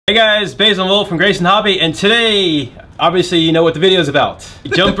Hey guys, Basil Wolf from Grayson Hobby, and today, obviously you know what the video is about.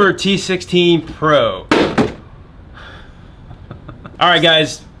 Jumper T16 PRO. Alright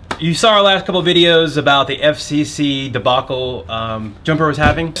guys, you saw our last couple of videos about the FCC debacle Jumper was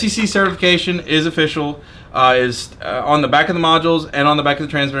having. FCC certification is official, is on the back of the modules and on the back of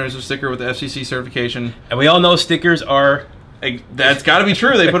the transmitters, a sticker with the FCC certification. And we all know stickers are... That's got to be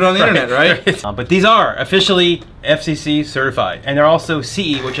true. They put it on the internet, right? But these are officially FCC certified, and they're also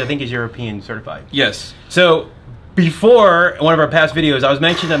CE, which I think is European certified. Yes. So before one of our past videos, I was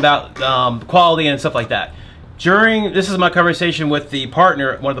mentioning about quality and stuff like that. This is my conversation with the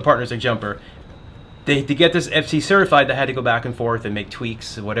partner, one of the partners at Jumper. To get this FCC certified, they had to go back and forth and make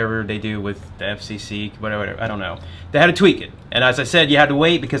tweaks, whatever they do with the FCC, whatever, I don't know. They had to tweak it, and as I said, you had to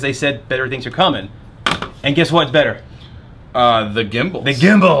wait because they said better things are coming. And guess what's better? The gimbals. The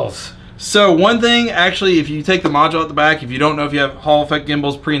gimbals. So one thing, actually, if you take the module out the back, if you don't know if you have Hall effect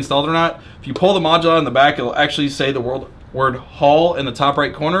gimbals pre-installed or not, if you pull the module out in the back, it'll actually say the word Hall in the top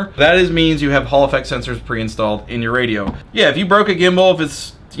right corner. That means you have Hall effect sensors pre-installed in your radio. Yeah, if you broke a gimbal, if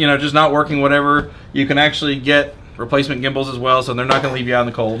it's just not working, whatever, you can actually get replacement gimbals as well, so they're not going to leave you out in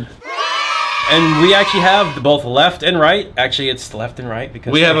the cold. And we actually have both left and right. Actually, it's left and right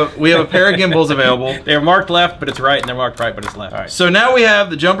because we have a pair of gimbals available. They're marked left, but it's right, and they're marked right, but it's left. All right. So now we have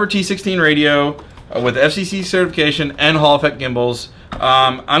the Jumper T16 radio with FCC certification and Hall effect gimbals.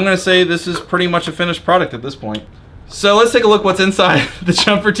 I'm going to say this is pretty much a finished product at this point. So let's take a look what's inside the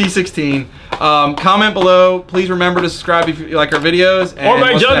Jumper T16. Comment below. Please remember to subscribe if you like our videos. And or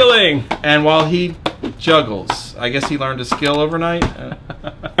my juggling. And while he juggles, I guess he learned a skill overnight.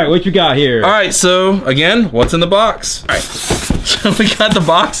 Alright, what you got here? Alright, so again, what's in the box? Alright, so we got the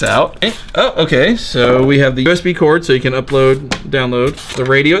box out. Oh, okay, so we have the USB cord so you can download the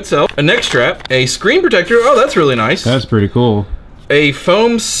radio itself. A neck strap, a screen protector. Oh, that's really nice. That's pretty cool. A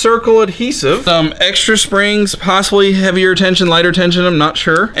foam circle adhesive, some extra springs, possibly heavier tension, lighter tension, I'm not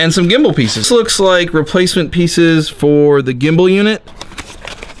sure, and some gimbal pieces. This looks like replacement pieces for the gimbal unit.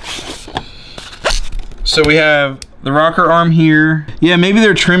 So we have the rocker arm here. Yeah, maybe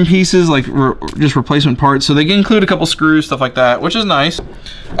they're trim pieces, like just replacement parts. So they can include a couple screws, stuff like that, which is nice.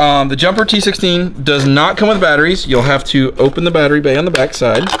 The Jumper T16 does not come with batteries. You'll have to open the battery bay on the back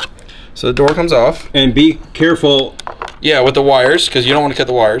side. So the door comes off. And be careful. Yeah, with the wires, because you don't want to cut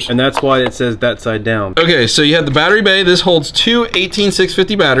the wires. And that's why it says that side down. Okay, so you have the battery bay. This holds two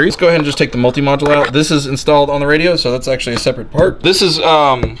 18650 batteries. Let's go ahead and just take the multi-module out. This is installed on the radio, so that's actually a separate part. This is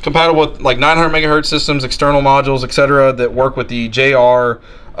compatible with like 900 megahertz systems, external modules, etc. that work with the JR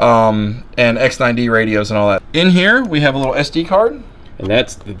and X9D radios and all that. In here, we have a little SD card. And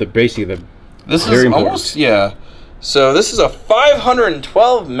that's basically the This is almost, yeah. So this is a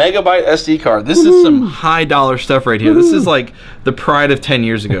 512 megabyte SD card. This is some high dollar stuff right here. This is like the pride of 10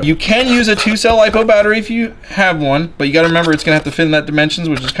 years ago. You can use a 2-cell LiPo battery if you have one, but you gotta remember it's gonna have to fit in that dimensions,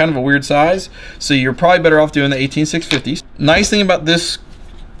 which is kind of a weird size. So you're probably better off doing the 18650s. Nice thing about this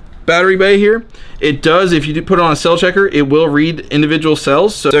battery bay here, it does, if you do put it on a cell checker, it will read individual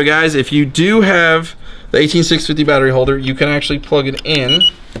cells. So guys, if you do have the 18650 battery holder, you can actually plug it in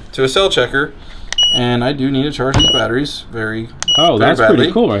to a cell checker. And I do need to charge these batteries very that's badly.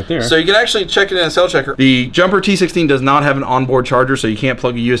 Pretty cool right there. So you can actually check it in a cell checker. The Jumper T16 does not have an onboard charger, so you can't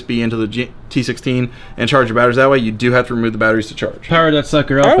plug a USB into the T16 and charge your batteries that way. You do have to remove the batteries to charge. Power that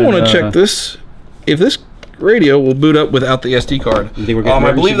sucker up. I want to check this. If this radio will boot up without the SD card. You think we're getting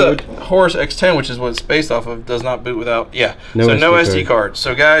I believe the Horus X10, which is what it's based off of, does not boot without, no SD card.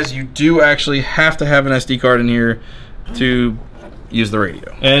 So guys, you do actually have to have an SD card in here to use the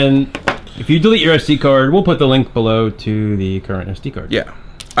radio. And if you delete your SD card, we'll put the link below to the current SD card. Yeah.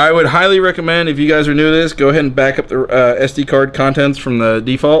 I would highly recommend, if you guys are new to this, go ahead and back up the SD card contents from the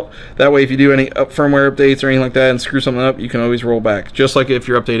default. That way, if you do any firmware updates or anything like that and screw something up, you can always roll back. Just like if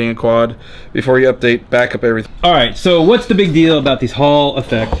you're updating a quad, before you update, back up everything. All right, so what's the big deal about these Hall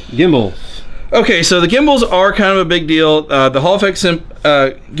effect gimbals? Okay, so the gimbals are kind of a big deal. The Hall effect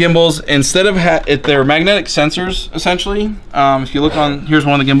gimbals, instead of they're magnetic sensors, essentially. If you look on, here's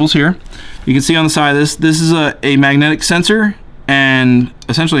one of the gimbals here. You can see on the side of this is a magnetic sensor and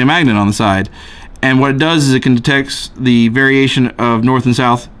essentially a magnet on the side. And what it does is it can detect the variation of north and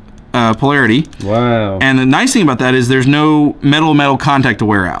south polarity. Wow. And the nice thing about that is there's no metal contact to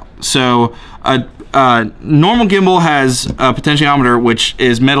wear out. So normal gimbal has a potentiometer, which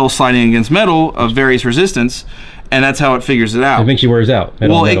is metal sliding against metal of various resistance, and that's how it figures it out. It makes you wears out.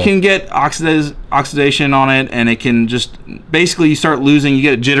 Well, it can get oxidation on it, and it can just basically you start losing. You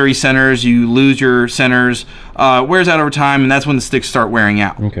get jittery centers, you lose your centers, wears out over time, and that's when the sticks start wearing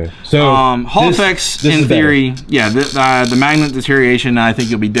out. Okay. So Hall effects, in theory, yeah, the magnet deterioration. I think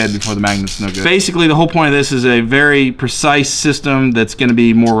you'll be dead before the magnet's no good. Basically, the whole point of this is a very precise system that's going to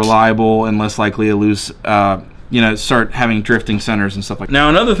be more reliable and less likely to lose. You know, start having drifting centers and stuff like that. Now,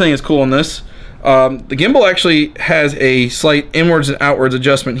 another thing that's cool in this. The gimbal actually has a slight inwards and outwards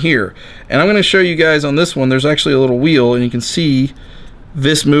adjustment here, and I'm going to show you guys on this one. There's actually a little wheel, and you can see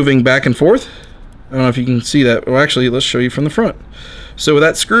this moving back and forth. I don't know if you can see that. Well, actually, let's show you from the front. So with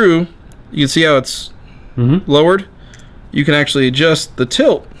that screw, you can see how it's lowered. You can actually adjust the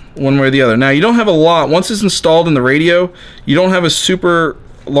tilt one way or the other. Now, you don't have a lot. Once it's installed in the radio, you don't have a super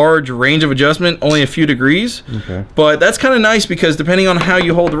large range of adjustment, only a few degrees. Okay. But that's kind of nice because depending on how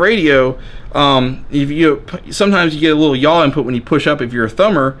you hold the radio, sometimes you get a little yaw input when you push up. If you're a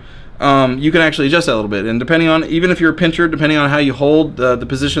thumber, you can actually adjust that a little bit. And depending on, even if you're a pincher, depending on how you hold the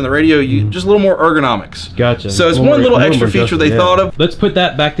position of the radio, you just a little more ergonomics. Gotcha. So it's one little extra feature they thought of. Let's put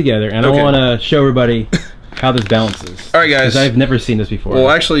that back together, and I want to show everybody how this balances. All right, guys. Because I've never seen this before. Well,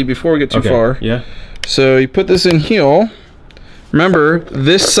 actually, before we get too far, yeah. So you put this in here. Remember,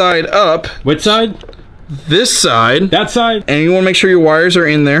 this side up. Which side? This side. That side? And you want to make sure your wires are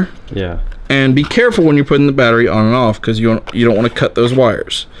in there. Yeah. And be careful when you're putting the battery on and off because you don't want to cut those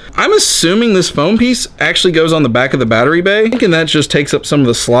wires. I'm assuming this foam piece actually goes on the back of the battery bay. I'm thinking that just takes up some of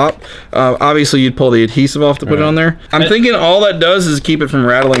the slop. Obviously, you'd pull the adhesive off to put it on there. I'm thinking all that does is keep it from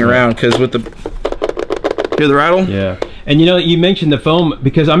rattling around because with the... Hear the rattle? Yeah. And you know, you mentioned the foam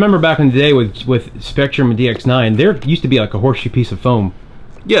because I remember back in the day with Spectrum and DX9, there used to be like a horseshoe piece of foam.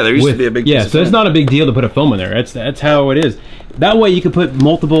 Yeah, there used to be a big piece of foam. It's not a big deal to put a foam in there. That's how it is. That way you can put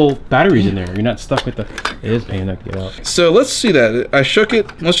multiple batteries in there. You're not stuck with the... It is pain to get out. So let's see that. I shook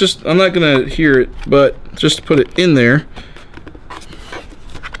it. Let's just... I'm not going to hear it, but just put it in there.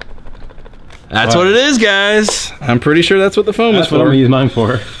 That's what it is, guys. I'm pretty sure that's what the foam is for. That's what I'm going to use mine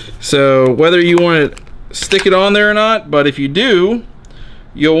for. So whether you want to stick it on there or not, but if you do,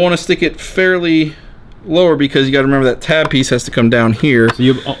 you'll want to stick it fairly lower because you got to remember that tab piece has to come down here. So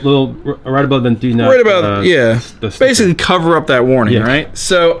you have a little right above the do not. Right about basically cover up that warning, right?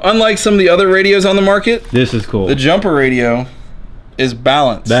 So unlike some of the other radios on the market, this is cool. The Jumper radio is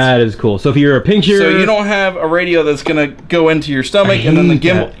balanced. That is cool. So if you're a pincher, so you don't have a radio that's gonna go into your stomach and then the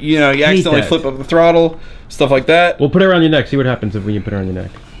gimbal, you know, you accidentally flip up the throttle, stuff like that. We'll put it around your neck. See what happens when you put it around your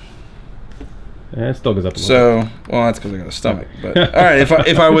neck. It still goes up a little. So, well, that's because I got a stomach. But all right,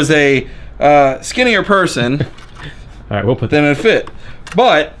 if I was a skinnier person, all right, we'll put then it'd fit.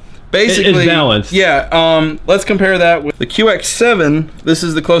 But basically, it's balanced. Yeah. Let's compare that with the QX7. This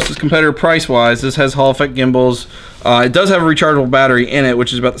is the closest competitor price-wise. This has Hall effect gimbals. It does have a rechargeable battery in it,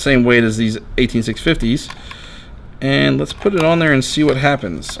 which is about the same weight as these 18650s. And let's put it on there and see what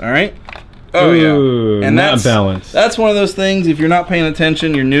happens. All right. Oh yeah. And that's balanced. That's one of those things. If you're not paying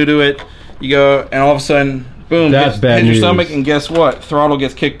attention, you're new to it. You go, and all of a sudden, boom, hit your stomach, and guess what? Throttle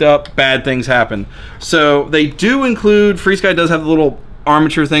gets kicked up, bad things happen. So they do include, FrSky does have the little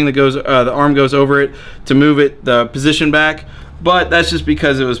armature thing that goes, the arm goes over it to move it, the position back, but that's just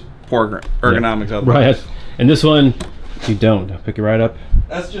because it was poor ergonomics out there. Right, and this one, you don't. Pick it right up.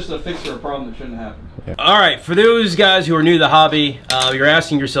 That's just a fix for a problem that shouldn't happen. Yeah. All right, for those guys who are new to the hobby, you're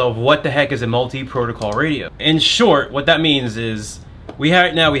asking yourself, what the heck is a multi-protocol radio? In short, what that means is, we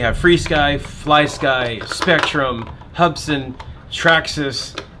have FrSky, FlySky, Spectrum, Hubsan,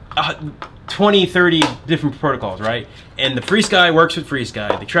 Traxxas, 20, 30 different protocols, right? And the FrSky works with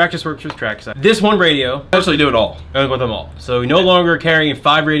FrSky, the Traxxas works with Traxxas. This one radio actually do it all. With them all. So we no longer carrying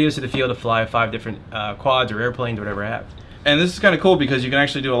 5 radios to the field to fly 5 different quads or airplanes or whatever I have. And this is kind of cool because you can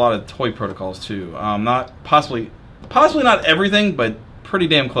actually do a lot of toy protocols too. Not possibly not everything, but pretty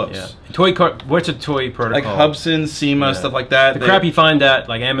damn close. Yeah. What's a toy protocol? Like Hubsan, SEMA, stuff like that. The crap you find at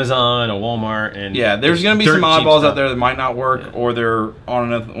like Amazon or Walmart, and yeah, there's gonna be some oddballs out there that might not work, or they're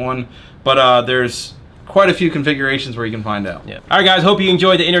on another one. But there's quite a few configurations where you can find out. Yeah. All right, guys. Hope you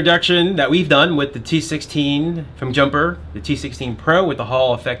enjoyed the introduction that we've done with the T16 from Jumper, the T16 Pro with the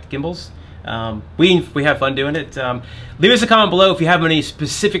Hall effect gimbals. We have fun doing it. Leave us a comment below if you have any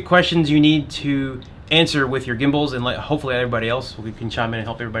specific questions you need to answer with your gimbals, and hopefully everybody else we can chime in and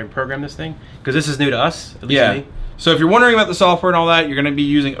help everybody program this thing, because this is new to us, at least me. So if you're wondering about the software and all that, you're going to be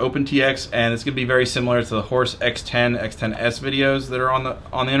using OpenTX, and it's going to be very similar to the Horse X10, X10S videos that are on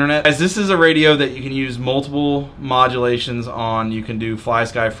the internet. As this is a radio that you can use multiple modulations on, you can do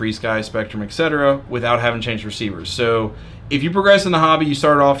FlySky, FrSky, Spectrum, etc., without having to change receivers. So if you progress in the hobby, you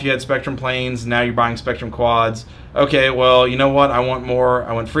started off, you had Spectrum planes, now you're buying Spectrum quads. Okay, well, you know what? I want more.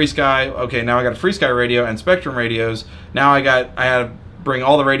 I want FrSky. Okay, now I got a FrSky radio and Spectrum radios. Now I had to bring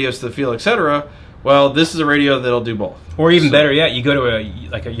all the radios to the field, etc. Well, this is a radio that'll do both. Or even better yet, you go to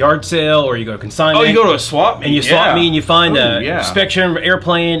a yard sale, or you go to consignment. Oh, you go to a swap meet. And you swap meet and you find a Spectrum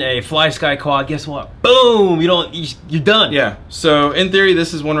airplane, a FlySky quad. Guess what? Boom! You're done. Yeah. So in theory,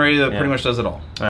 this is one radio that pretty much does it all.